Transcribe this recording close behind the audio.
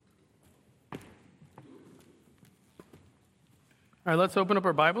All right, let's open up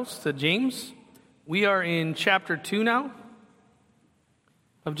our Bibles to James. We are in chapter 2 now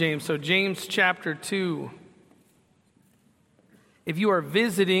of James. So James chapter 2. If you are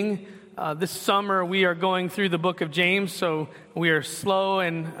visiting this summer, we are going through the book of James. So we are slowly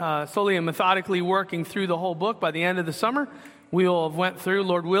and methodically working through the whole book. By the end of the summer, we will have went through,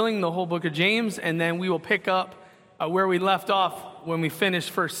 Lord willing, the whole book of James. And then we will pick up where we left off when we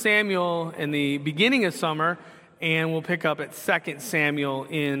finished 1 Samuel in the beginning of summer. And we'll pick up at 2 Samuel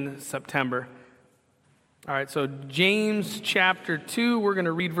in September. All right, so James chapter 2, we're going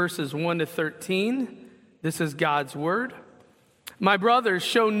to read verses 1 to 13. This is God's word. My brothers,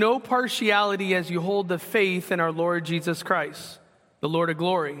 show no partiality as you hold the faith in our Lord Jesus Christ, the Lord of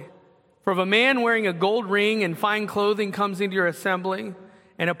glory. For if a man wearing a gold ring and fine clothing comes into your assembly,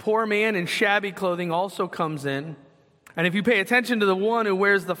 and a poor man in shabby clothing also comes in, and if you pay attention to the one who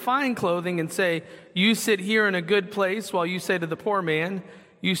wears the fine clothing and say, you sit here in a good place, while you say to the poor man,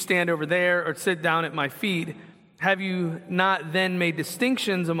 you stand over there or sit down at my feet, have you not then made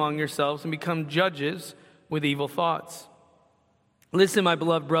distinctions among yourselves and become judges with evil thoughts? Listen, my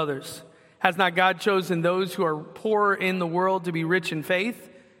beloved brothers, has not God chosen those who are poor in the world to be rich in faith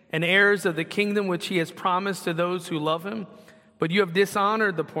and heirs of the kingdom which he has promised to those who love him? But you have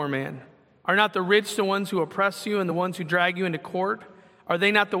dishonored the poor man. Are not the rich the ones who oppress you and the ones who drag you into court? Are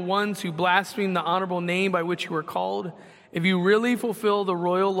they not the ones who blaspheme the honorable name by which you were called? If you really fulfill the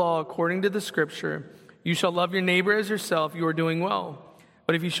royal law according to the scripture, you shall love your neighbor as yourself, you are doing well.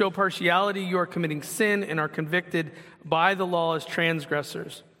 But if you show partiality, you are committing sin and are convicted by the law as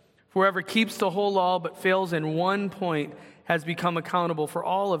transgressors. For whoever keeps the whole law but fails in one point has become accountable for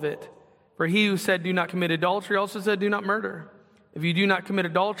all of it. For he who said, do not commit adultery, also said, do not murder. If you do not commit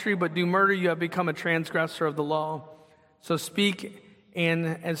adultery but do murder, you have become a transgressor of the law. So speak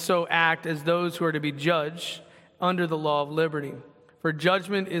and so act as those who are to be judged under the law of liberty. For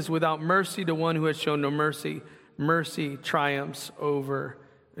judgment is without mercy to one who has shown no mercy. Mercy triumphs over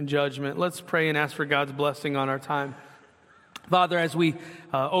judgment. Let's pray and ask for God's blessing on our time. Father, as we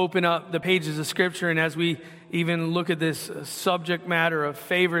open up the pages of Scripture and as we even look at this subject matter of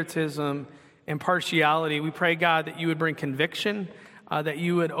favoritism and partiality, we pray, God, that you would bring conviction, that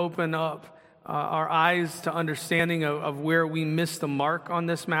you would open up our eyes to understanding of where we miss the mark on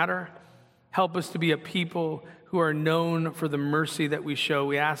this matter. Help us to be a people who are known for the mercy that we show.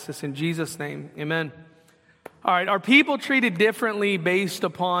 We ask this in Jesus' name. Amen. All right, are people treated differently based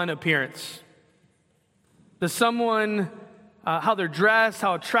upon appearance? Does someone, how they're dressed,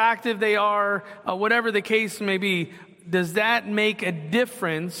 how attractive they are, whatever the case may be, does that make a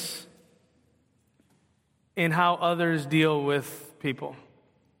difference in how others deal with people?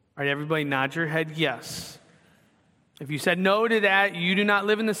 All right, everybody nod your head yes. If you said no to that, you do not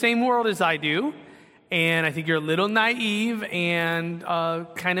live in the same world as I do. And I think you're a little naive and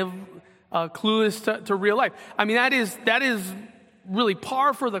kind of clueless to real life. I mean, that is really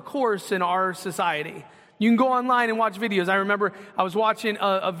par for the course in our society. You can go online and watch videos. I remember I was watching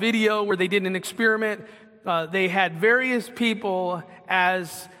a video where they did an experiment. They had various people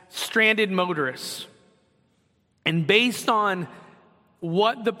as stranded motorists. And based on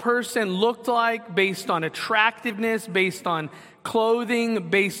what the person looked like, based on attractiveness, based on clothing,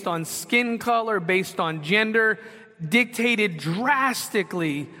 based on skin color, based on gender, dictated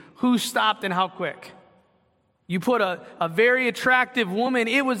drastically who stopped and how quick. You put a very attractive woman,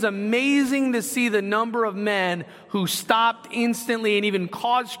 it was amazing to see the number of men who stopped instantly and even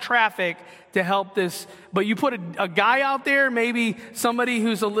caused traffic to help this. But you put a guy out there, maybe somebody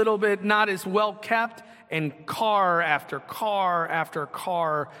who's a little bit not as well kept, and car after car after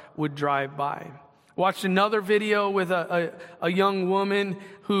car would drive by. Watched another video with a young woman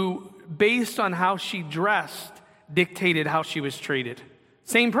who, based on how she dressed, dictated how she was treated.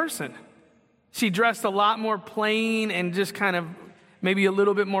 Same person. She dressed a lot more plain and just kind of maybe a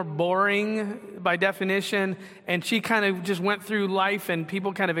little bit more boring by definition. And she kind of just went through life and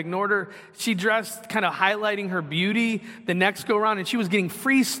people kind of ignored her. She dressed kind of highlighting her beauty the next go around, and she was getting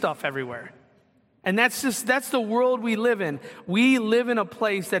free stuff everywhere. And that's the world we live in. We live in a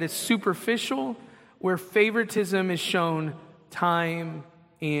place that is superficial, where favoritism is shown time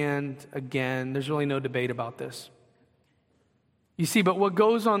and again. There's really no debate about this. You see, but what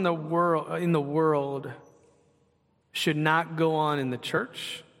goes on in the world should not go on in the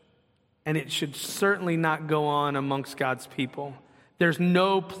church, and it should certainly not go on amongst God's people. There's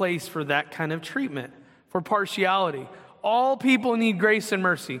no place for that kind of treatment, for partiality. All people need grace and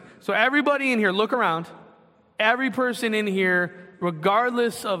mercy. So everybody in here, look around. Every person in here,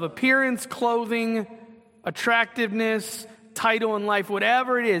 regardless of appearance, clothing, attractiveness, title in life,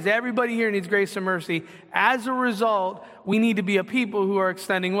 whatever it is, everybody here needs grace and mercy. As a result, we need to be a people who are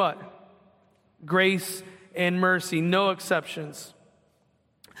extending what? Grace and mercy, no exceptions.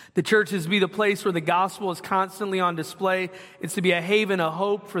 The church is to be the place where the gospel is constantly on display. It's to be a haven of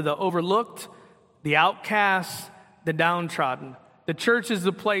hope for the overlooked, the outcast, the downtrodden. The church is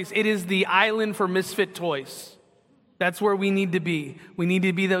the place. It is the island for misfit toys. That's where we need to be. We need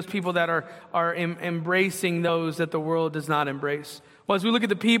to be those people that are embracing those that the world does not embrace. Well, as we look at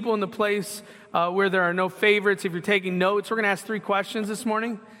the people in the place where there are no favorites, if you're taking notes, we're going to ask 3 questions this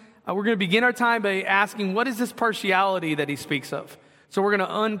morning. We're going to begin our time by asking, what is this partiality that he speaks of? So we're going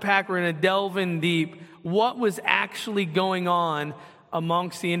to unpack, we're going to delve in deep. What was actually going on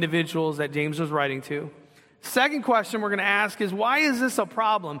amongst the individuals that James was writing to? Second question we're going to ask is, why is this a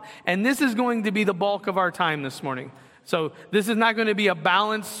problem? And this is going to be the bulk of our time this morning. So this is not going to be a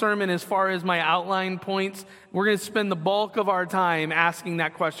balanced sermon as far as my outline points. We're going to spend the bulk of our time asking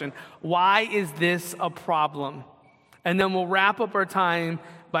that question. Why is this a problem? And then we'll wrap up our time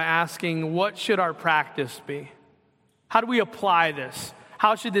by asking, what should our practice be? How do we apply this?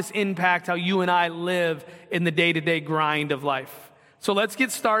 How should this impact how you and I live in the day-to-day grind of life? So let's get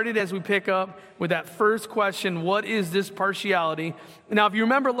started as we pick up with that first question, what is this partiality? Now, if you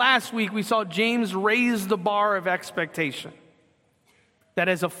remember last week, we saw James raise the bar of expectation. That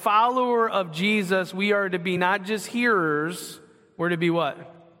as a follower of Jesus, we are to be not just hearers, we're to be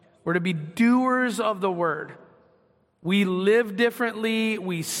what? We're to be doers of the word. We live differently,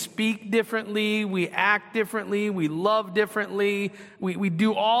 we speak differently, we act differently, we love differently. We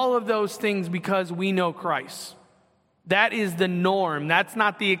do all of those things because we know Christ. That is the norm. That's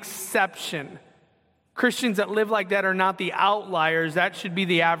not the exception. Christians that live like that are not the outliers. That should be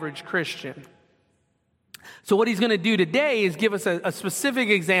the average Christian. So what he's going to do today is give us a specific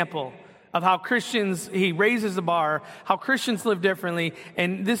example of how Christians, he raises the bar, how Christians live differently,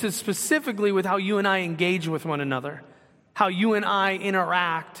 and this is specifically with how you and I engage with one another, how you and I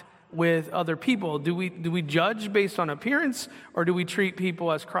interact with other people. Do we judge based on appearance, or do we treat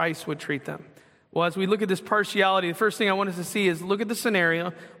people as Christ would treat them? Well, as we look at this partiality, the first thing I want us to see is look at the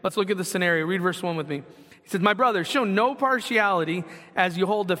scenario. Let's look at the scenario. Read verse 1 with me. He says, "My brothers, show no partiality as you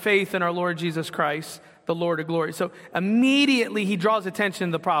hold the faith in our Lord Jesus Christ, the Lord of glory." So immediately he draws attention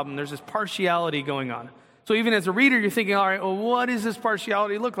to the problem. There's this partiality going on. So even as a reader, you're thinking, all right, well, what does this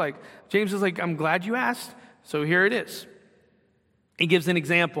partiality look like? James is like, I'm glad you asked. So here it is. He gives an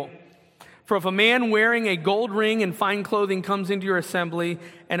example. "For if a man wearing a gold ring and fine clothing comes into your assembly,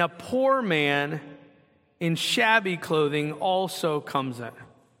 and a poor man in shabby clothing also comes in."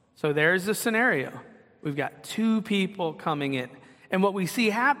 So there's the scenario. We've got 2 people coming in. And what we see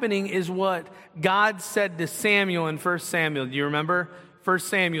happening is what God said to Samuel in 1 Samuel. Do you remember? 1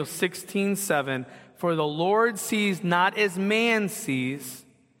 Samuel 16:7. "For the Lord sees not as man sees."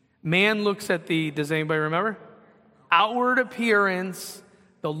 Man looks at does anybody remember? Outward appearance.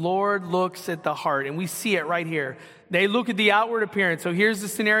 The Lord looks at the heart. And we see it right here. They look at the outward appearance. So here's the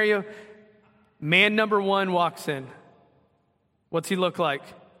scenario. Man number 1 walks in. What's he look like?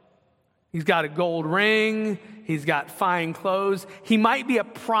 He's got a gold ring. He's got fine clothes. He might be a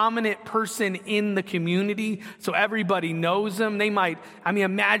prominent person in the community, so everybody knows him. They might,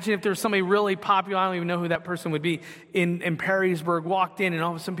 imagine if there's somebody really popular, I don't even know who that person would be, in Perrysburg, walked in, and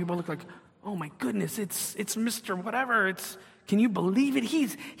all of a sudden people look like, oh my goodness, it's Mr. Whatever. Can you believe it?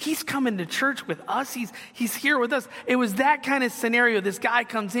 He's coming to church with us. He's here with us. It was that kind of scenario. This guy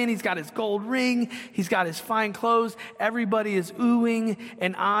comes in. He's got his gold ring. He's got his fine clothes. Everybody is oohing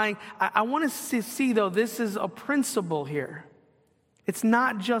and eyeing. I want us to see, though, this is a principle here. It's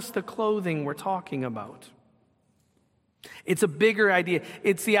not just the clothing we're talking about. It's a bigger idea.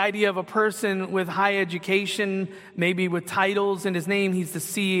 It's the idea of a person with high education, maybe with titles in his name. He's the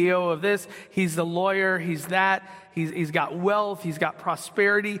CEO of this. He's the lawyer. He's that. He's got wealth. He's got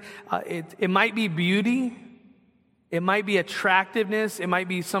prosperity. It might be beauty. It might be attractiveness. It might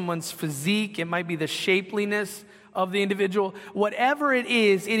be someone's physique. It might be the shapeliness of the individual. Whatever it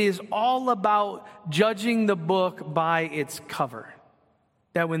is all about judging the book by its cover.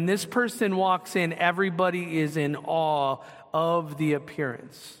 That when this person walks in, everybody is in awe of the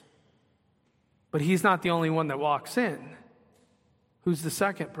appearance. But he's not the only one that walks in. Who's the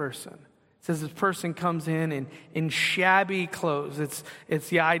second person? It says this person comes in shabby clothes. It's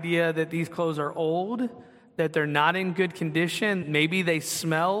the idea that these clothes are old, that they're not in good condition. Maybe they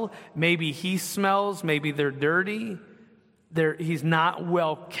smell. Maybe he smells. Maybe they're dirty. He's not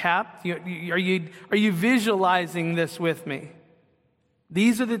well kept. Are you visualizing this with me?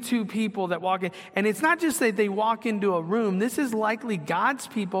 These are the 2 people that walk in. And it's not just that they walk into a room. This is likely God's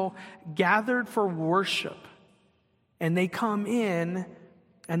people gathered for worship. And they come in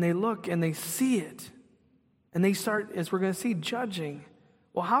and they look and they see it. And they start, as we're going to see, judging.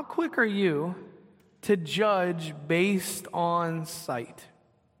 Well, how quick are you to judge based on sight?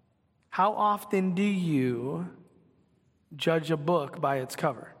 How often do you judge a book by its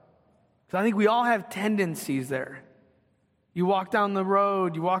cover? Because I think we all have tendencies there. You walk down the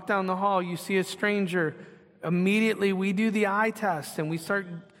road, you walk down the hall, you see a stranger. Immediately we do the eye test and we start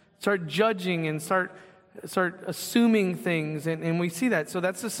judging and start assuming things, and we see that. So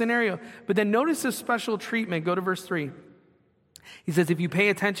that's the scenario. But then notice the special treatment. Go to verse 3. He says, if you pay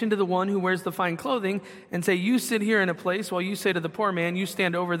attention to the one who wears the fine clothing and say, you sit here in a place, while you say to the poor man, you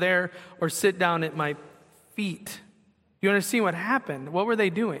stand over there or sit down at my feet. You understand what happened? What were they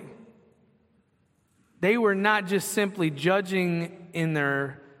doing? They were not just simply judging in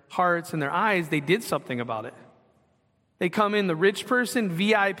their hearts and their eyes. They did something about it. They come in, the rich person,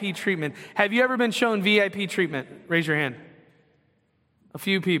 VIP treatment. Have you ever been shown VIP treatment? Raise your hand. A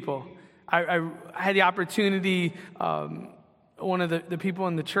few people. I had the opportunity, one of the people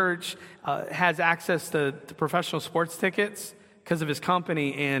in the church has access to professional sports tickets because of his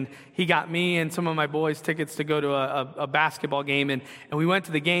company, and he got me and some of my boys tickets to go to a basketball game, and we went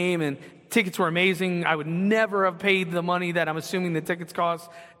to the game, and tickets were amazing. I would never have paid the money that I'm assuming the tickets cost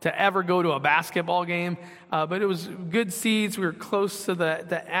to ever go to a basketball game, but it was good seats. We were close to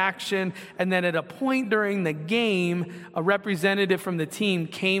the action, and then at a point during the game, a representative from the team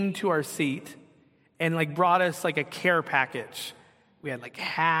came to our seat and brought us a care package. We had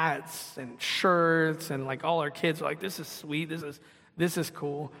hats and shirts, and all our kids were like, this is sweet, this is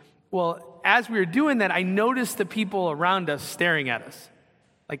cool. Well, as we were doing that, I noticed the people around us staring at us.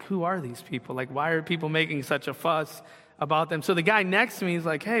 Who are these people? Why are people making such a fuss about them? So the guy next to me is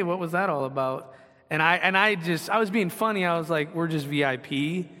like, hey, what was that all about? And I was being funny. I was like, we're just VIP.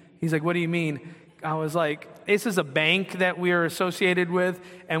 He's like, what do you mean? I was like, this is a bank that we are associated with,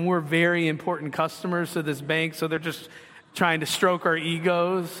 and we're very important customers to this bank, so they're just trying to stroke our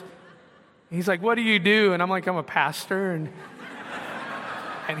egos. He's like, what do you do? And I'm like, I'm a pastor.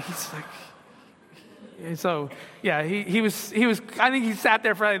 And he's like, and so, yeah, he was, I think he sat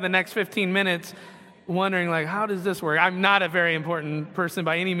there for the next 15 minutes wondering, how does this work? I'm not a very important person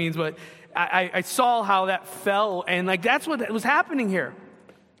by any means, but I saw how that fell, and that's what was happening here.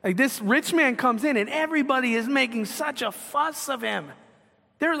 This rich man comes in, and everybody is making such a fuss of him.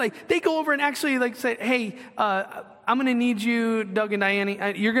 They go over and actually say, hey, I'm going to need you, Doug and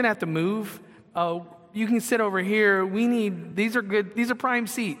Diane, you're going to have to move. You can sit over here. These are good, these are prime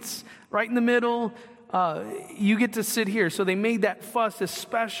seats, right in the middle. You get to sit here. So they made that fuss, this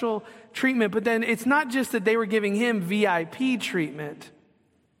special treatment. But then it's not just that they were giving him VIP treatment.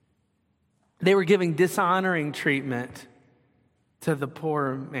 They were giving dishonoring treatment to the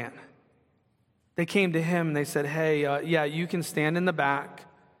poor man. They came to him and they said, hey, yeah, you can stand in the back.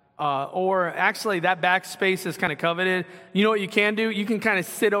 Or actually, that back space is kind of coveted. You know what you can do? You can kind of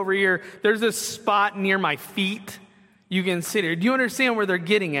sit over here. There's this spot near my feet. You can sit here. Do you understand where they're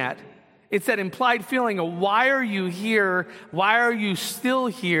getting at? It's that implied feeling of, why are you here? Why are you still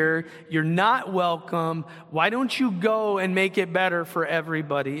here? You're not welcome. Why don't you go and make it better for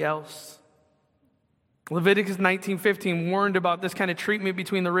everybody else? Leviticus 19:15 warned about this kind of treatment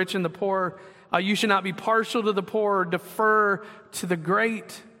between the rich and the poor. You should not be partial to the poor or defer to the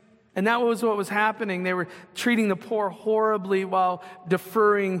great. And that was what was happening. They were treating the poor horribly while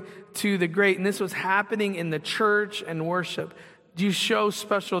deferring to the great. And this was happening in the church and worship. Do you show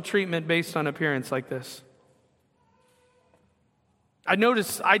special treatment based on appearance like this? I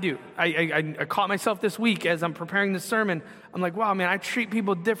notice I do. I caught myself this week as I'm preparing this sermon. I'm like, wow, man, I treat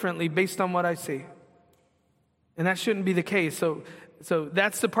people differently based on what I see. And that shouldn't be the case. So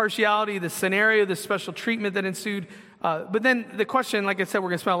that's the partiality, the scenario, the special treatment that ensued. But then the question, like I said, we're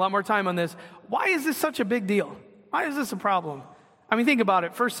going to spend a lot more time on this. Why is this such a big deal? Why is this a problem? I mean, think about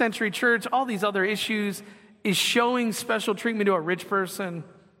it. First century church, all these other issues, is showing special treatment to a rich person.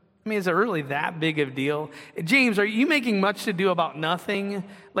 I mean, is it really that big of a deal? James, are you making much to do about nothing?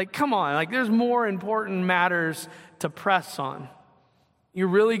 Come on. There's more important matters to press on. You're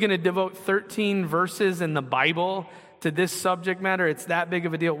really going to devote 13 verses in the Bible to this subject matter? It's that big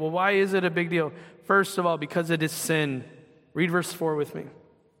of a deal. Well, why is it a big deal? First of all, because it is sin. Read verse 4 with me.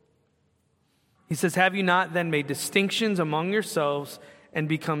 He says, have you not then made distinctions among yourselves and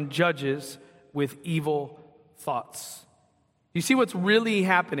become judges with evil thoughts? You see what's really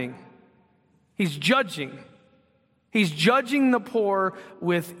happening? He's judging. He's judging the poor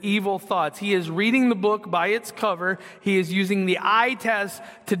with evil thoughts. He is reading the book by its cover. He is using the eye test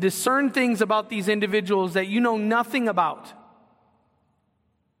to discern things about these individuals that you know nothing about.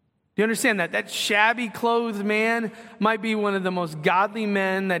 Do You understand that? That shabby clothed man might be one of the most godly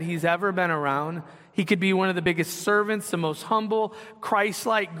men that he's ever been around. He could be one of the biggest servants, the most humble,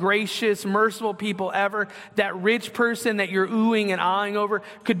 Christ-like, gracious, merciful people ever. That rich person that you're oohing and ahhing over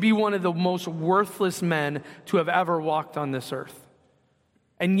could be one of the most worthless men to have ever walked on this earth.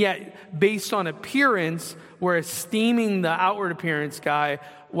 And yet, based on appearance, we're esteeming the outward appearance guy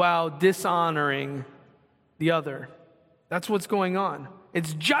while dishonoring the other. That's what's going on.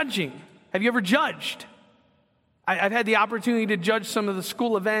 It's judging. Have you ever judged? I've had the opportunity to judge some of the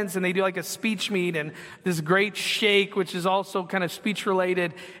school events, and they do like a speech meet and this great shake, which is also kind of speech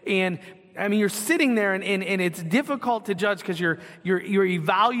related. And I mean, you're sitting there, and it's difficult to judge because you're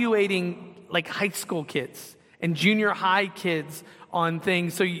evaluating like high school kids and junior high kids on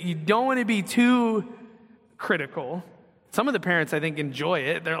things. So you don't want to be too critical. Some of the parents, I think, enjoy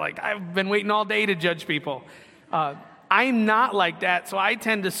it. They're like, I've been waiting all day to judge people. I'm not like that, so I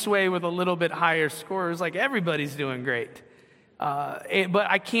tend to sway with a little bit higher scores, like everybody's doing great. But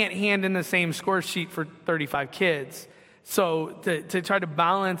I can't hand in the same score sheet for 35 kids. So to try to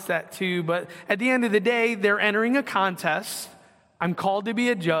balance that too. But at the end of the day, they're entering a contest. I'm called to be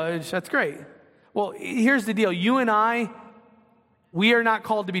a judge. That's great. Well, here's the deal. You and I, we are not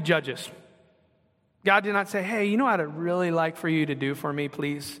called to be judges. God did not say, hey, you know what I'd really like for you to do for me,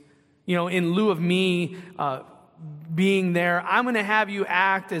 please? You know, in lieu of me being there, I'm going to have you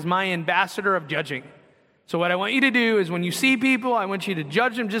act as my ambassador of judging. So what I want you to do is when you see people, I want you to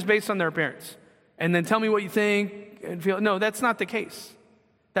judge them just based on their appearance. And then tell me what you think and feel. No, that's not the case.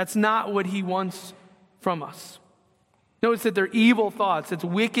 That's not what he wants from us. Notice that they're evil thoughts. It's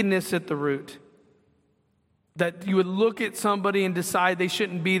wickedness at the root. That you would look at somebody and decide they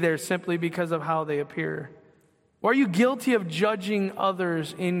shouldn't be there simply because of how they appear. Or are you guilty of judging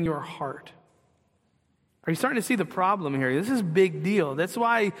others in your heart? Are you starting to see the problem here? This is a big deal. That's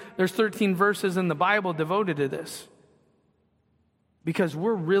why there's 13 verses in the Bible devoted to this. Because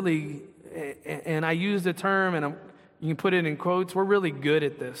we're really, and I use the term, and you can put it in quotes, we're really good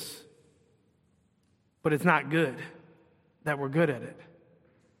at this. But it's not good that we're good at it.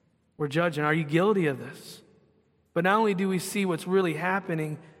 We're judging. Are you guilty of this? But not only do we see what's really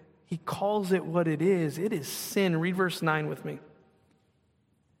happening, he calls it what it is. It is sin. Read verse 9 with me.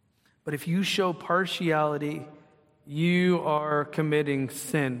 But if you show partiality, you are committing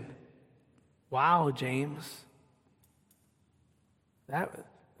sin. Wow, James. That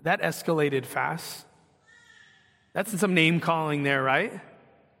escalated fast. That's some name calling there, right?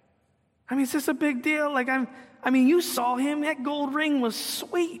 I mean, is this a big deal? You saw him. That gold ring was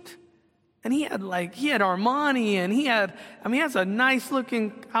sweet. And he had Armani, and he has a nice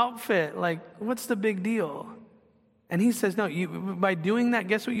looking outfit. Like, what's the big deal? And he says, no, by doing that,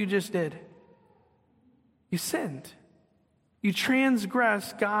 guess what you just did? You sinned. You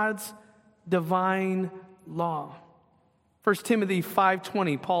transgressed God's divine law. 1 Timothy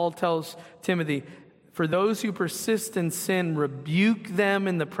 5:20, Paul tells Timothy, for those who persist in sin, rebuke them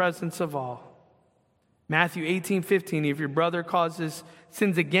in the presence of all. Matthew 18:15, if your brother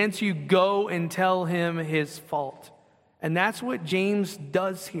sins against you, go and tell him his fault. And that's what James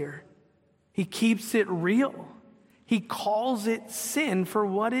does here. He keeps it real. He calls it sin for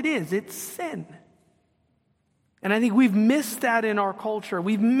what it is. It's sin. And I think we've missed that in our culture.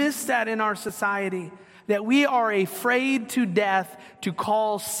 We've missed that in our society, that we are afraid to death to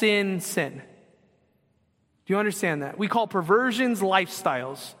call sin, sin. Do you understand that? We call perversions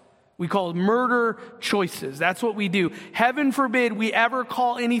lifestyles. We call murder choices. That's what we do. Heaven forbid we ever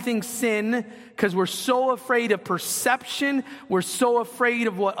call anything sin because we're so afraid of perception. We're so afraid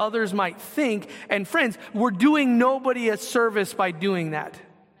of what others might think. And friends, we're doing nobody a service by doing that.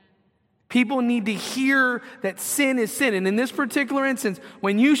 People need to hear that sin is sin. And in this particular instance,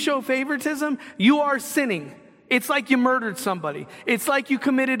 when you show favoritism, you are sinning. It's like you murdered somebody. It's like you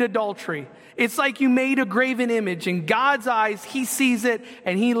committed adultery. It's like you made a graven image. In God's eyes, he sees it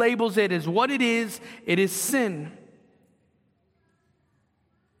and he labels it as what it is. It is sin.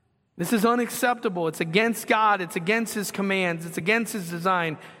 This is unacceptable. It's against God. It's against his commands. It's against his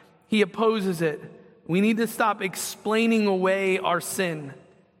design. He opposes it. We need to stop explaining away our sin.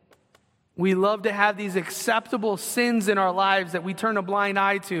 We love to have these acceptable sins in our lives that we turn a blind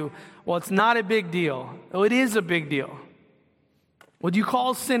eye to. Well, it's not a big deal. Oh, it is a big deal. Well, do you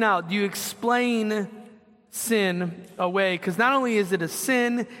call sin out? Do you explain sin away? Because not only is it a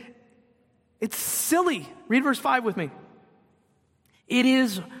sin, it's silly. Read verse 5 with me. It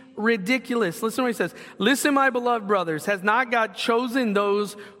is ridiculous. Listen to what he says. Listen, my beloved brothers, has not God chosen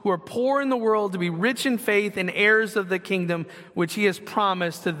those who are poor in the world to be rich in faith and heirs of the kingdom, which he has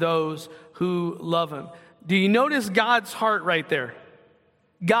promised to those who love him? Do you notice God's heart right there?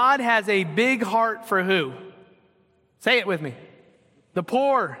 God has a big heart for who? Say it with me. The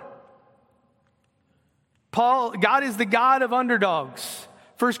poor. God is the God of underdogs.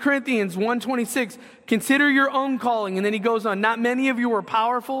 1 Corinthians 1:26, consider your own calling. And then he goes on, not many of you were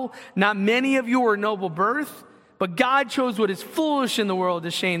powerful, not many of you were noble birth, but God chose what is foolish in the world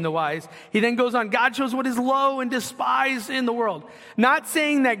to shame the wise. He then goes on, God chose what is low and despised in the world. Not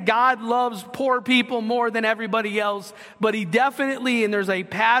saying that God loves poor people more than everybody else, but he definitely, and there's a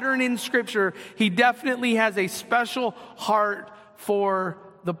pattern in Scripture, he definitely has a special heart for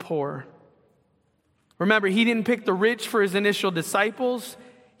the poor. Remember, he didn't pick the rich for his initial disciples.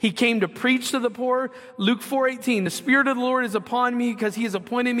 He came to preach to the poor. Luke 4:18, the Spirit of the Lord is upon me because he has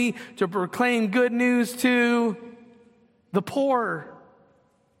appointed me to proclaim good news to the poor.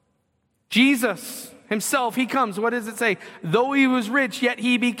 Jesus himself, he comes. What does it say? Though he was rich, yet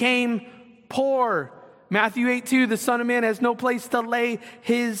he became poor. Matthew 8:2, the Son of Man has no place to lay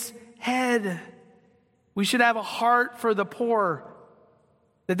his head. We should have a heart for the poor,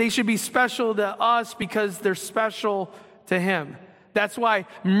 that they should be special to us because they're special to him. That's why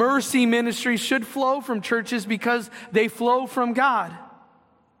mercy ministries should flow from churches, because they flow from God.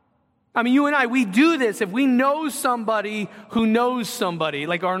 I mean, you and I, we do this. If we know somebody who knows somebody,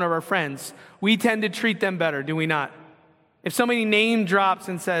 like one of our friends, we tend to treat them better, do we not? If somebody name drops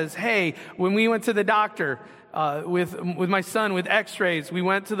and says, hey, when we went to the doctor with my son with x-rays, we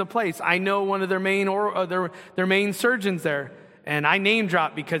went to the place. I know one of their main surgeons there. And I name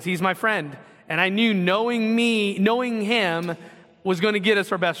drop because he's my friend. And I knew knowing him was going to get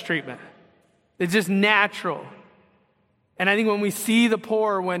us our best treatment. It's just natural. And I think when we see the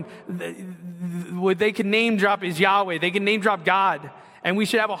poor, what they can name drop is Yahweh. They can name drop God. And we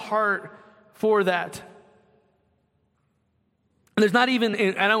should have a heart for that. And there's not even,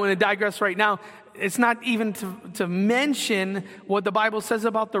 I don't want to digress right now, it's not even to mention what the Bible says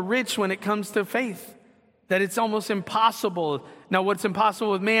about the rich when it comes to faith. That it's almost impossible. Now, what's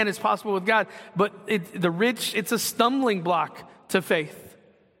impossible with man is possible with God. But the rich, it's a stumbling block to faith.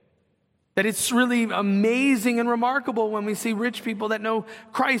 That it's really amazing and remarkable when we see rich people that know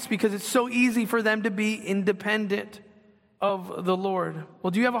Christ, because it's so easy for them to be independent of the Lord.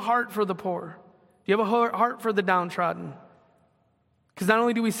 Well, do you have a heart for the poor? Do you have a heart for the downtrodden? Because not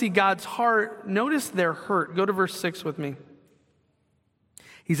only do we see God's heart, notice their hurt. Go to verse 6 with me.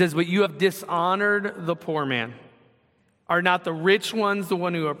 He says, but you have dishonored the poor man. Are not the rich ones the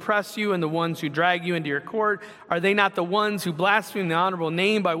one who oppress you and the ones who drag you into your court? Are they not the ones who blaspheme the honorable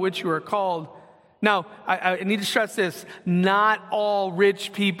name by which you are called? Now, I need to stress this. Not all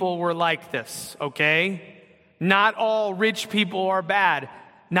rich people were like this, okay? Not all rich people are bad.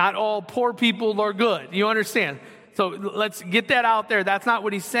 Not all poor people are good. You understand? So let's get that out there. That's not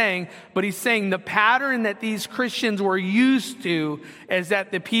what he's saying, but he's saying the pattern that these Christians were used to is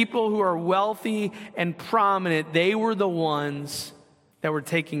that the people who are wealthy and prominent, they were the ones that were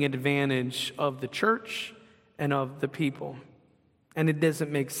taking advantage of the church and of the people. And it doesn't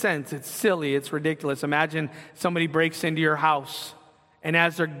make sense. It's silly. It's ridiculous. Imagine somebody breaks into your house, and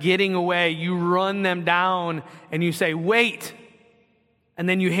as they're getting away, you run them down and you say, wait, and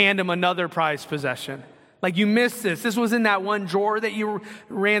then you hand them another prized possession. Like, you missed this. This was in that one drawer that you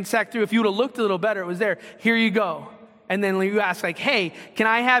ransacked through. If you would have looked a little better, it was there. Here you go. And then you ask, like, hey, can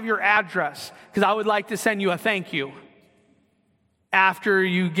I have your address? Because I would like to send you a thank you after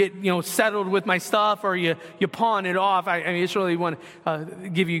you get, settled with my stuff, or you pawn it off. I just really want to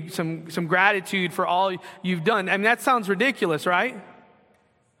give you some gratitude for all you've done. I mean, that sounds ridiculous, right?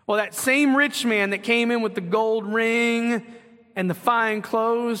 Well, that same rich man that came in with the gold ring and the fine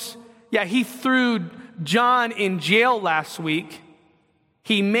clothes, yeah, he threw John in jail last week.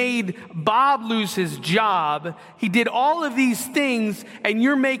 He made Bob lose his job. He did all of these things, and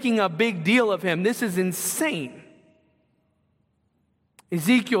you're making a big deal of him. This is insane.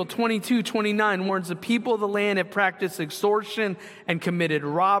 Ezekiel 22:29 warns the people of the land have practiced extortion and committed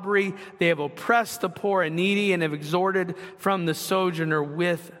robbery. They have oppressed the poor and needy and have extorted from the sojourner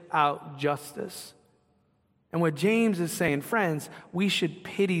without justice. And what James is saying, friends, we should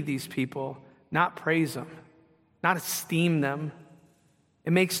pity these people, not praise them, not esteem them.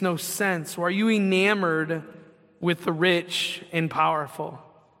 It makes no sense. Or are you enamored with the rich and powerful?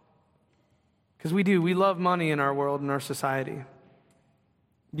 Because we do. We love money in our world, in our society.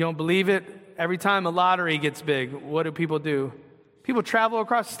 You don't believe it? Every time a lottery gets big, what do? People travel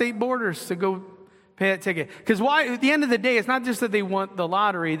across state borders to go pay that ticket. Because why? At the end of the day, it's not just that they want the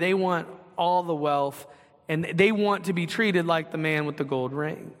lottery. They want all the wealth, and they want to be treated like the man with the gold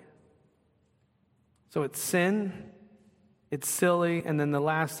ring. So it's sin, it's silly, and then the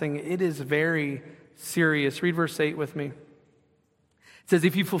last thing, it is very serious. Read verse 8 with me. It says,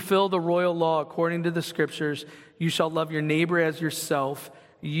 if you fulfill the royal law according to the scriptures, you shall love your neighbor as yourself.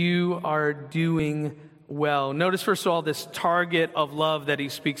 You are doing well. Notice, first of all, this target of love that he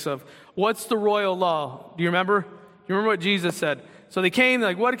speaks of. What's the royal law? Do you remember? You remember what Jesus said? So they came,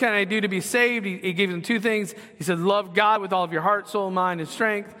 like, what can I do to be saved? He gave them two things. He said, love God with all of your heart, soul, mind, and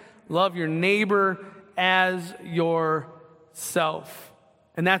strength. Love your neighbor as yourself.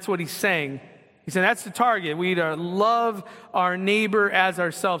 And that's what he's saying. He said that's the target. We to love our neighbor as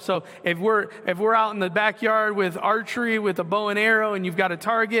ourselves. So if we're out in the backyard with archery with a bow and arrow and you've got a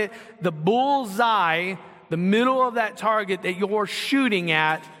target, the bullseye, the middle of that target that you're shooting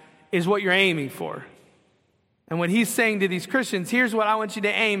at is what you're aiming for. And what he's saying to these Christians, here's what I want you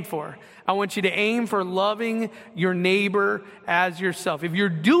to aim for. I want you to aim for loving your neighbor as yourself. If you're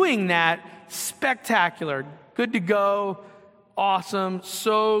doing that, spectacular, good to go, awesome,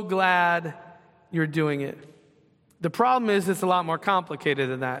 so glad you're doing it. The problem is it's a lot more complicated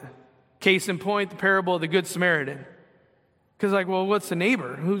than that. Case in point, the parable of the Good Samaritan. Because well, what's the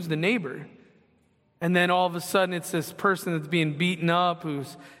neighbor? Who's the neighbor? And then all of a sudden it's this person that's being beaten up,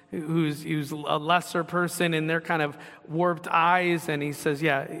 who's a lesser person in their kind of warped eyes. And he says,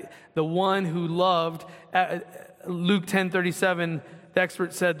 yeah, the one who loved, Luke 10:37, the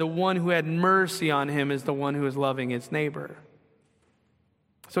expert said, the one who had mercy on him is the one who is loving his neighbor.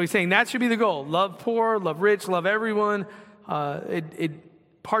 So he's saying that should be the goal. Love poor, love rich, love everyone.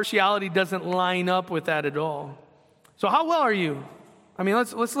 Partiality doesn't line up with that at all. So how well are you? I mean,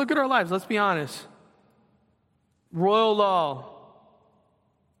 let's look at our lives. Let's be honest. Royal law.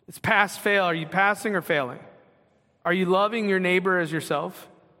 It's pass, fail. Are you passing or failing? Are you loving your neighbor as yourself?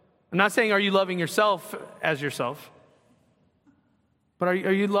 I'm not saying are you loving yourself as yourself. But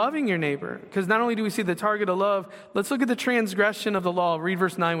are you loving your neighbor? Because not only do we see the target of love, let's look at the transgression of the law. Read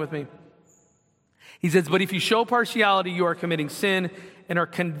verse 9 with me. He says, but if you show partiality, you are committing sin and are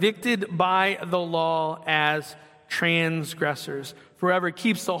convicted by the law as transgressors. For whoever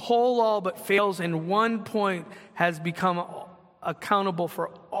keeps the whole law but fails in one point has become accountable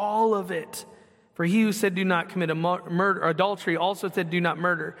for all of it. For he who said do not commit adultery also said do not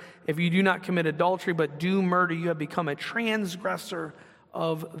murder. If you do not commit adultery but do murder, you have become a transgressor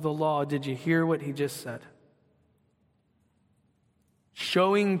of the law. Did you hear what he just said?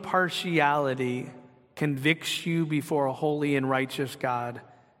 Showing partiality convicts you before a holy and righteous God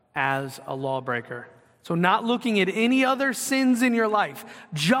as a lawbreaker. So not looking at any other sins in your life,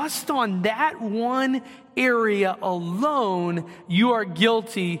 just on that one area alone, you are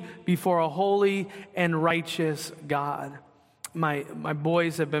guilty before a holy and righteous God. My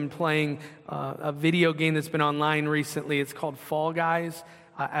boys have been playing a video game that's been online recently. It's called Fall Guys.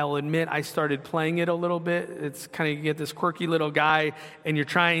 I'll admit I started playing it a little bit. It's kind of, you get this quirky little guy and you're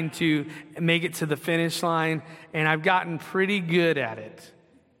trying to make it to the finish line. And I've gotten pretty good at it.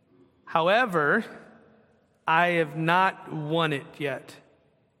 However, I have not won it yet.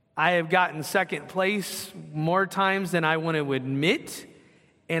 I have gotten second place more times than I want to admit.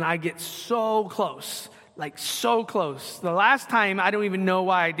 And I get so close. Like so close. The last time, I don't even know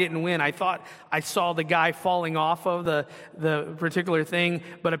why I didn't win. I thought I saw the guy falling off of the particular thing,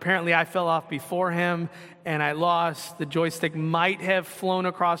 but apparently I fell off before him and I lost. The joystick might have flown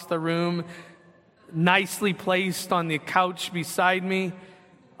across the room, nicely placed on the couch beside me.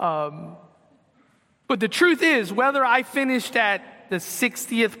 But the truth is, whether I finished at the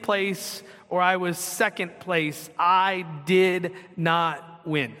 60th place or I was second place, I did not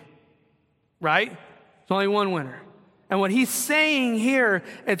win. Right? Only one winner. And what he's saying here,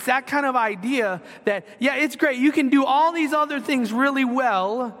 it's that kind of idea that, yeah, it's great. You can do all these other things really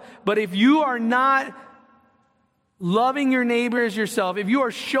well, but if you are not loving your neighbor as yourself, if you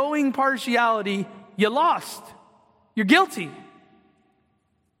are showing partiality, you lost. You're guilty.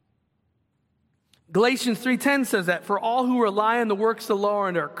 Galatians 3:10 says that, for all who rely on the works of the law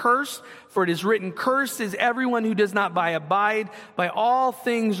are cursed, for it is written, cursed is everyone who does not abide by all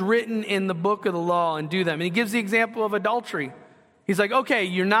things written in the book of the law and do them. And he gives the example of adultery. He's like, okay,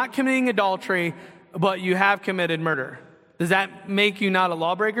 you're not committing adultery, but you have committed murder. Does that make you not a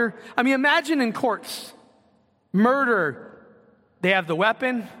lawbreaker? I mean, imagine in courts, murder, they have the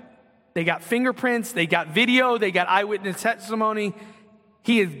weapon, they got fingerprints, they got video, they got eyewitness testimony.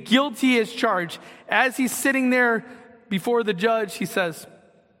 He is guilty as charged. As he's sitting there before the judge, he says,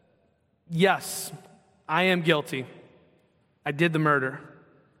 yes, I am guilty. I did the murder.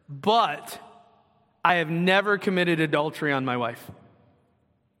 But I have never committed adultery on my wife.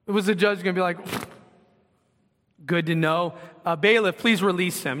 Was the judge going to be like, good to know? Bailiff, please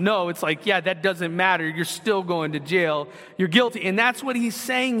release him. No, it's like, yeah, that doesn't matter. You're still going to jail. You're guilty. And that's what he's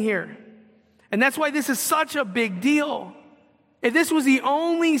saying here. And that's why this is such a big deal. If this was the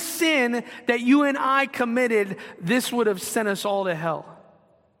only sin that you and I committed, this would have sent us all to hell.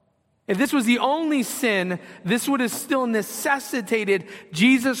 If this was the only sin, this would have still necessitated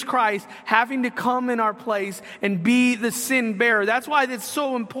Jesus Christ having to come in our place and be the sin bearer. That's why it's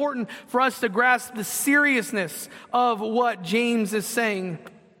so important for us to grasp the seriousness of what James is saying.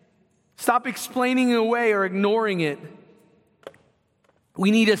 Stop explaining it away or ignoring it.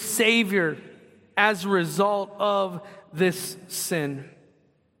 We need a Savior as a result of this sin.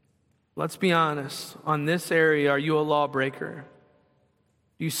 Let's be honest. On this area, are you a lawbreaker?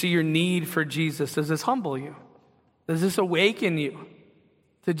 Do you see your need for Jesus? Does this humble you? Does this awaken you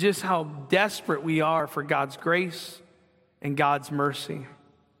to just how desperate we are for God's grace and God's mercy?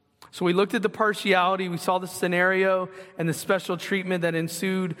 So we looked at the partiality. We saw the scenario and the special treatment that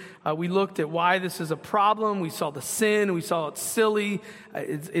ensued. We looked at why this is a problem. We saw the sin. We saw it's silly.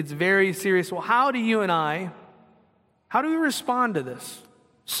 It's very serious. Well, how do you and I, how do we respond to this?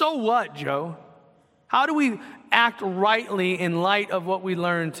 So what, Joe? How do we act rightly in light of what we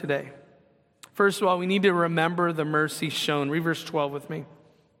learned today? First of all, we need to remember the mercy shown. Read verse 12 with me.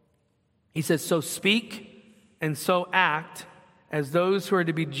 He says, so speak and so act as those who are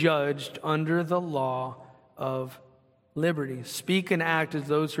to be judged under the law of liberty. Speak and act as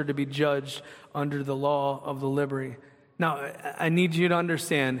those who are to be judged under the law of the liberty. Now, I need you to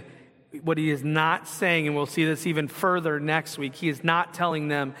understand what he is not saying, and we'll see this even further next week. He is not telling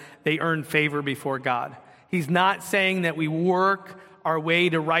them they earn favor before God. He's not saying that we work our way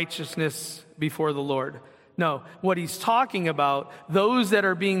to righteousness before the Lord. No, what he's talking about, those that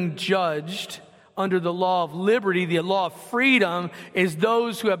are being judged under the law of liberty, the law of freedom, is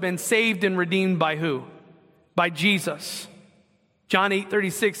those who have been saved and redeemed by who? By Jesus. John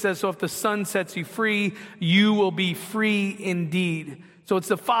 8:36 says, so if the Son sets you free, you will be free indeed. So it's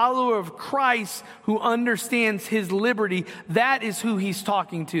the follower of Christ who understands his liberty. That is who he's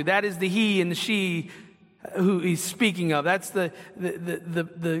talking to. That is the he and the she who he's speaking of. That's the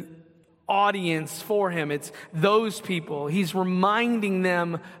audience for him. It's those people. He's reminding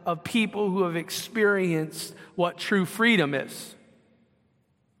them of people who have experienced what true freedom is.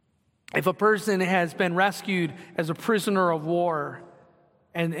 If a person has been rescued as a prisoner of war,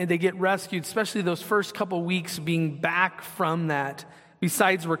 and they get rescued, especially those first couple weeks being back from that,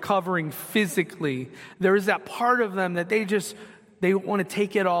 besides recovering physically, there is that part of them that they want to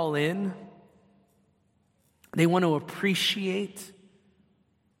take it all in. They want to appreciate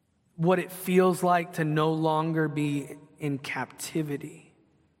what it feels like to no longer be in captivity.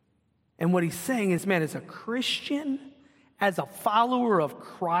 And what he's saying is, man, as a Christian, as a follower of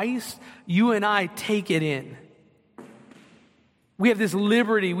Christ, you and I take it in. We have this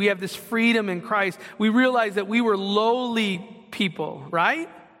liberty. We have this freedom in Christ. We realize that we were lowly people, right?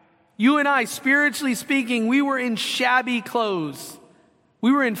 You and I, spiritually speaking, we were in shabby clothes.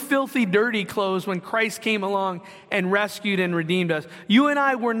 We were in filthy, dirty clothes when Christ came along and rescued and redeemed us. You and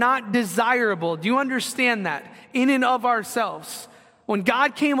I were not desirable. Do you understand that? In and of ourselves. When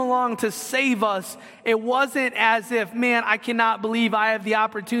God came along to save us, it wasn't as if, man, I cannot believe I have the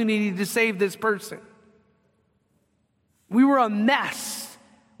opportunity to save this person. We were a mess.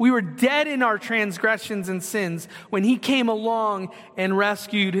 We were dead in our transgressions and sins when he came along and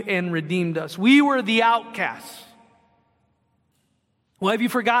rescued and redeemed us. We were the outcasts. Well, have you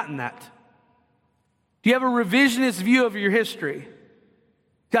forgotten that? Do you have a revisionist view of your history?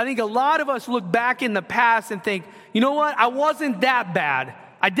 I think a lot of us look back in the past and think, you know what? I wasn't that bad.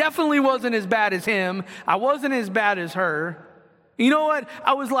 I definitely wasn't as bad as him. I wasn't as bad as her. You know what?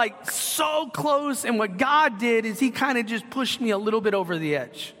 I was like so close, and what God did is he kind of just pushed me a little bit over the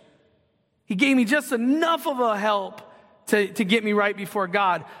edge. He gave me just enough of a help to get me right before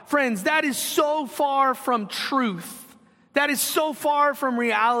God. Friends, that is so far from truth. That is so far from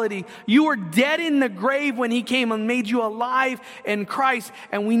reality. You were dead in the grave when he came and made you alive in Christ.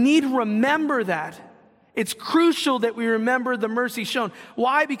 And we need to remember that. It's crucial that we remember the mercy shown.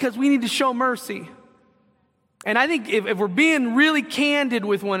 Why? Because we need to show mercy. And I think if we're being really candid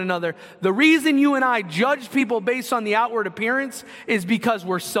with one another, the reason you and I judge people based on the outward appearance is because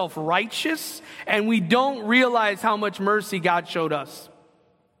we're self-righteous and we don't realize how much mercy God showed us.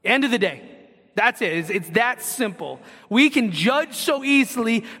 End of the day. That's it. It's that simple. We can judge so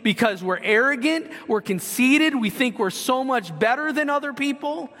easily because we're arrogant, we're conceited, we think we're so much better than other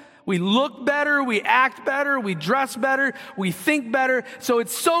people. We look better, we act better, we dress better, we think better. So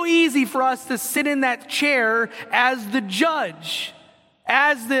it's so easy for us to sit in that chair as the judge,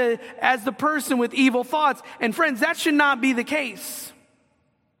 as the person with evil thoughts. And friends, that should not be the case.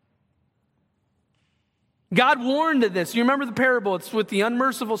 God warned of this. You remember the parable? It's with the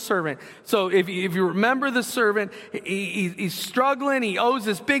unmerciful servant. So if you remember the servant, he's struggling. He owes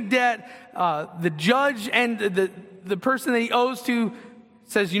this big debt. The judge and the person that he owes to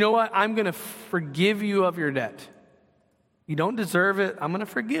says, you know what? I'm going to forgive you of your debt. You don't deserve it. I'm going to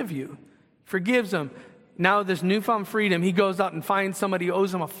forgive you. Forgives him. Now this newfound freedom, he goes out and finds somebody who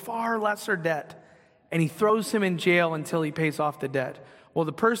owes him a far lesser debt. And he throws him in jail until he pays off the debt. Well,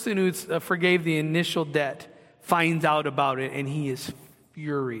 the person who forgave the initial debt finds out about it, and he is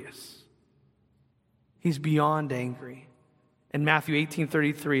furious. He's beyond angry. In Matthew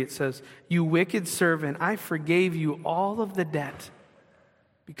 18:33, it says, "You wicked servant, I forgave you all of the debt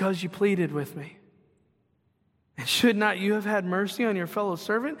because you pleaded with me. And should not you have had mercy on your fellow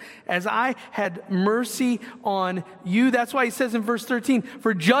servant as I had mercy on you?" That's why he says in verse 13,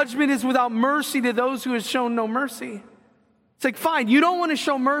 "For judgment is without mercy to those who have shown no mercy." It's like, fine, you don't want to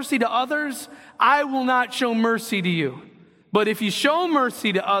show mercy to others, I will not show mercy to you. But if you show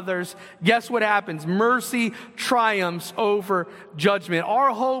mercy to others, guess what happens? Mercy triumphs over judgment.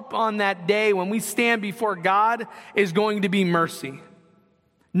 Our hope on that day when we stand before God is going to be mercy.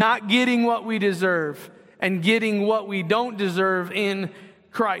 Not getting what we deserve and getting what we don't deserve in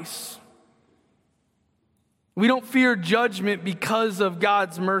Christ. We don't fear judgment because of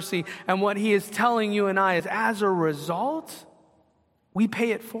God's mercy. And what he is telling you and I is, as a result, we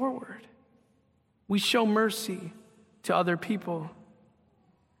pay it forward. We show mercy to other people.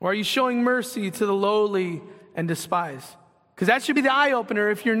 Or are you showing mercy to the lowly and despised? Because that should be the eye-opener.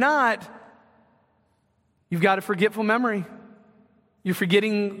 If you're not, you've got a forgetful memory. You're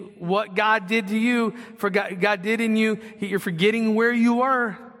forgetting what God did to you, God did in you. You're forgetting where you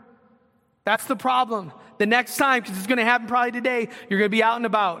were. That's the problem. The next time, because it's going to happen probably today, you're going to be out and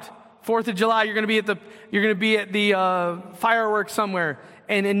about. 4th of July, you're going to be at the fireworks somewhere.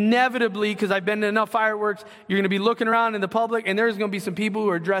 And inevitably, because I've been to enough fireworks, you're going to be looking around in the public, and there's going to be some people who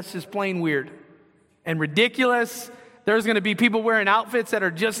are dressed just plain weird and ridiculous. There's going to be people wearing outfits that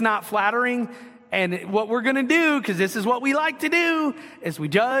are just not flattering. And what we're going to do, because this is what we like to do, is we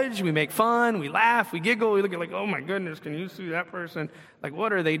judge, we make fun, we laugh, we giggle, we look at like, oh my goodness, can you see that person? Like,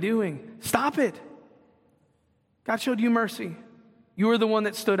 what are they doing? Stop it. God showed you mercy. You were the one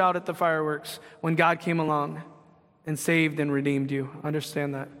that stood out at the fireworks when God came along and saved and redeemed you.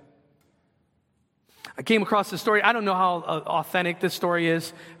 Understand that. I came across this story. I don't know how authentic this story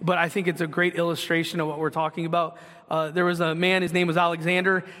is, but I think it's a great illustration of what we're talking about. There was a man, his name was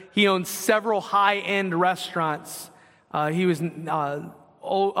Alexander. He owned several high-end restaurants. He was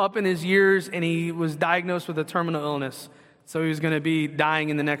up in his years, and he was diagnosed with a terminal illness. So he was going to be dying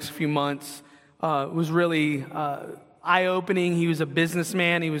in the next few months. It was really eye-opening. He was a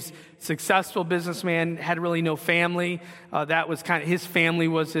businessman. He was a successful businessman, had really no family. That was kind of, his family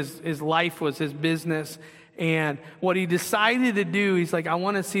was his life was his business. And what he decided to do, he's like, I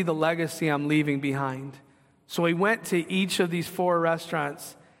want to see the legacy I'm leaving behind. So he went to each of these 4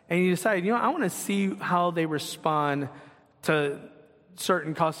 restaurants, and he decided, I want to see how they respond to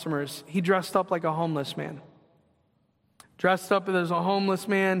certain customers. He dressed up like a homeless man. Dressed up as a homeless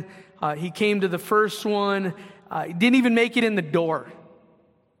man. He came to the first one. He didn't even make it in the door.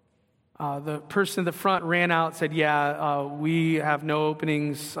 The person in the front ran out and said, we have no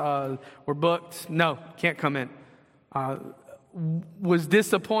openings. We're booked. No, can't come in. Was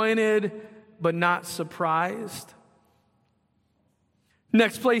disappointed, but not surprised.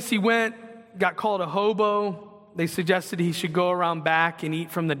 Next place he went, got called a hobo. They suggested he should go around back and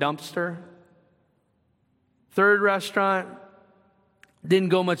eat from the dumpster. Third restaurant, didn't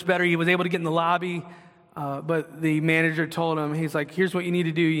go much better. He was able to get in the lobby, but the manager told him, he's like, here's what you need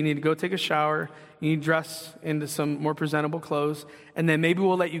to do. You need to go take a shower. You need to dress into some more presentable clothes, and then maybe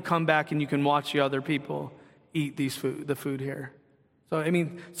we'll let you come back and you can watch the other people eat the food here.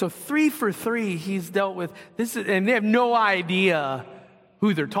 So 3 for 3, he's dealt with this, and they have no idea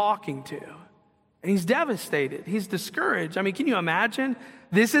who they're talking to. And he's devastated. He's discouraged. Can you imagine?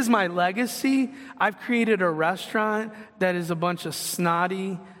 This is my legacy. I've created a restaurant that is a bunch of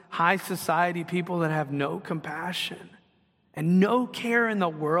snotty, high society people that have no compassion and no care in the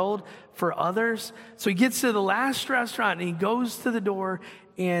world for others. So he gets to the last restaurant and he goes to the door,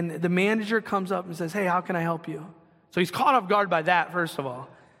 and the manager comes up and says, hey, how can I help you? So he's caught off guard by that, first of all.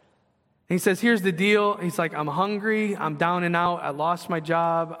 And he says, here's the deal. He's like, I'm hungry. I'm down and out. I lost my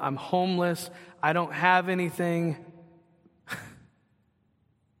job. I'm homeless. I don't have anything.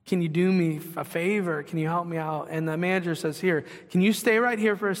 Can you do me a favor? Can you help me out? And the manager says, here, can you stay right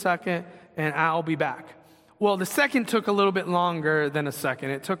here for a second and I'll be back? Well, the second took a little bit longer than a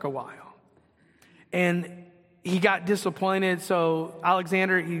second. It took a while. And he got disappointed. So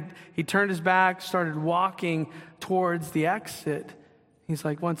Alexander, he turned his back, started walking towards the exit. He's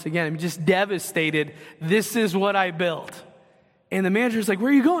like, once again, I'm just devastated. This is what I built. And the manager's like,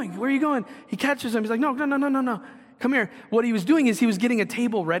 where are you going? Where are you going? He catches him. He's like, no. Come here. What he was doing is he was getting a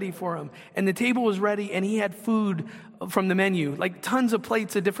table ready for him. And the table was ready, and he had food from the menu, like tons of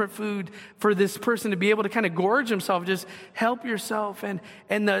plates of different food for this person to be able to kind of gorge himself, just help yourself. And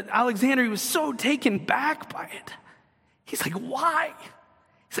the Alexander, he was so taken back by it. He's like, why?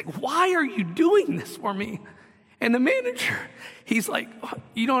 He's like, why are you doing this for me? And the manager, he's like,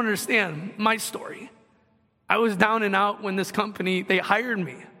 you don't understand my story. I was down and out when this company, they hired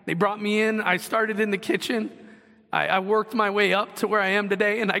me. They brought me in. I started in the kitchen. I worked my way up to where I am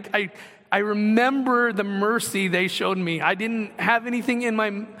today, and I remember the mercy they showed me. I didn't have anything in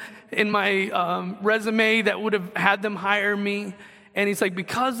my resume that would have had them hire me. And he's like,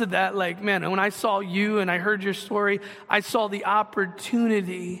 because of that, like, man, when I saw you and I heard your story, I saw the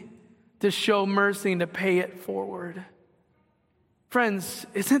opportunity to show mercy and to pay it forward. Friends,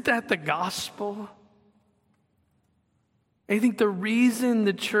 isn't that the gospel? I think the reason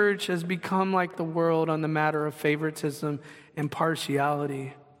the church has become like the world on the matter of favoritism and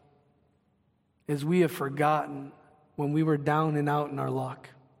partiality is we have forgotten when we were down and out in our luck.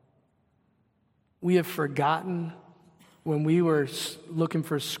 We have forgotten when we were looking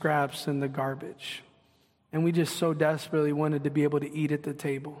for scraps in the garbage. And we just so desperately wanted to be able to eat at the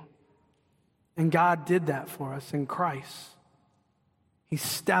table. And God did that for us in Christ. He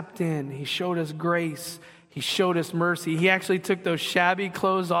stepped in. He showed us grace. He showed us mercy. He actually took those shabby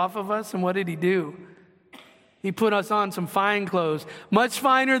clothes off of us, and what did he do? He put us on some fine clothes, much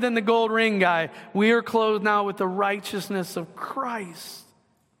finer than the gold ring guy. We are clothed now with the righteousness of Christ.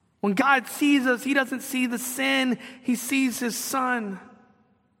 When God sees us, he doesn't see the sin. He sees his son.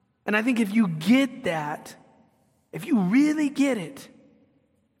 And I think if you get that, if you really get it,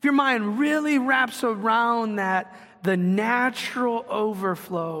 if your mind really wraps around that, the natural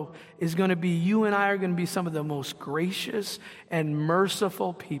overflow is going to be you and I are going to be some of the most gracious and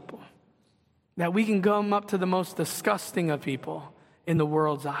merciful people. That we can come up to the most disgusting of people in the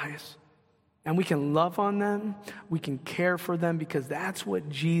world's eyes. And we can love on them. We can care for them because that's what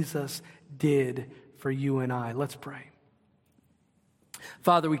Jesus did for you and I. Let's pray.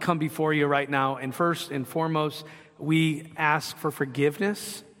 Father, we come before you right now. And first and foremost, we ask for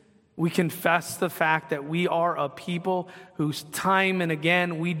forgiveness. We confess the fact that we are a people whose time and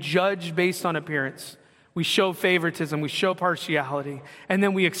again we judge based on appearance. We show favoritism, we show partiality, and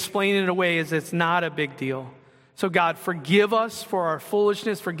then we explain it away as it's not a big deal. So God, forgive us for our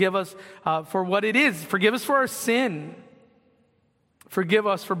foolishness, forgive us for what it is, forgive us for our sin. Forgive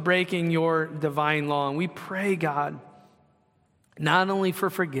us for breaking your divine law. And we pray, God, not only for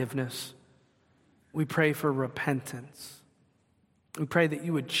forgiveness, we pray for repentance. We pray that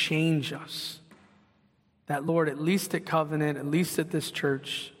you would change us. That, Lord, at least at Covenant, at least at this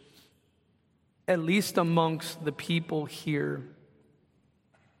church, at least amongst the people here,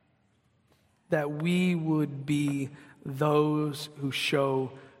 that we would be those who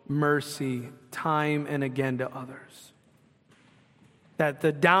show mercy time and again to others. That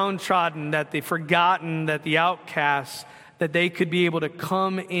the downtrodden, that the forgotten, that the outcasts, that they could be able to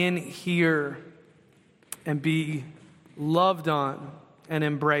come in here and be loved on and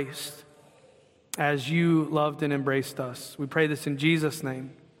embraced as you loved and embraced us. We pray this in Jesus'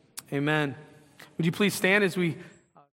 name. Amen. Would you please stand as we